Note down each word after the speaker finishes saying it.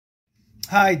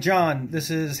Hi, John. This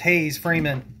is Hayes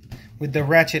Freeman with the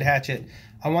Ratchet Hatchet.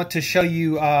 I want to show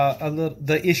you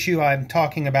the issue I'm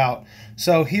talking about.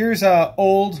 So here's a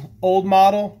old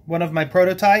model, one of my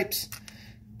prototypes,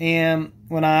 and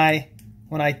when I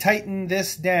tighten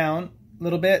this down a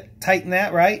little bit, tighten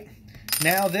that, right?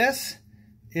 Now this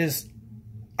is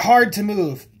hard to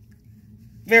move,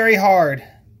 very hard.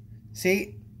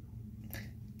 See,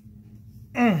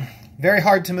 very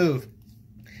hard to move.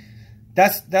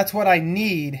 That's what I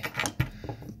need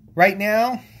right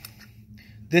now.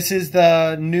 This is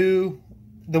the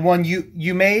one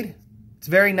you made. It's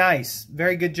very nice,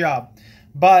 very good job.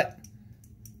 But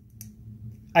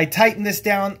I tighten this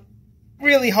down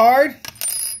really hard,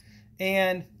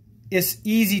 and it's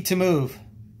easy to move.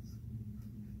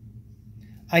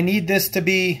 I need this to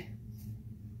be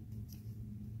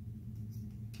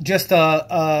just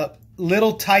a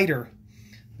little tighter.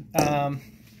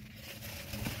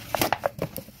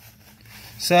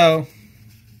 So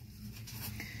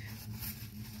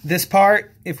this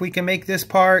part, if we can make this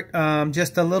part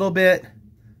just a little bit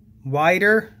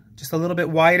wider,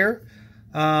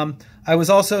 I was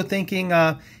also thinking,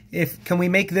 can we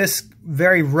make this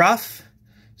very rough?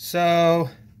 So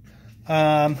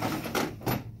one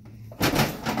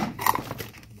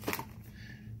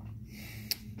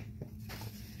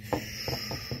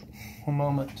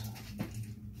moment.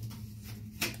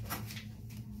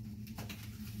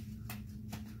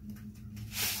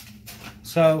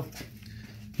 So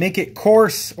make it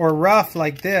coarse or rough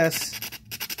like this.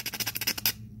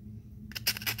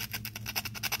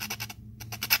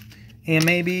 And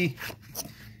maybe,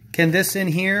 can this in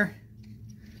here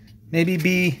maybe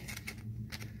be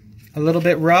a little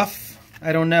bit rough?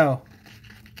 I don't know.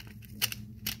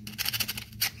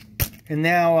 And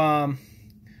now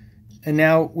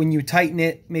when you tighten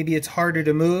it, maybe it's harder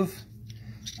to move.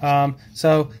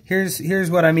 So here's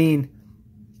what I mean.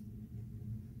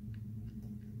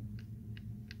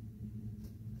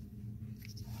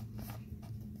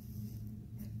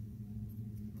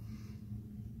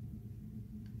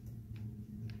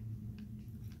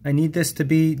 I need this to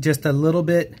be just a little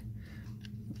bit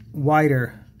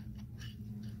wider.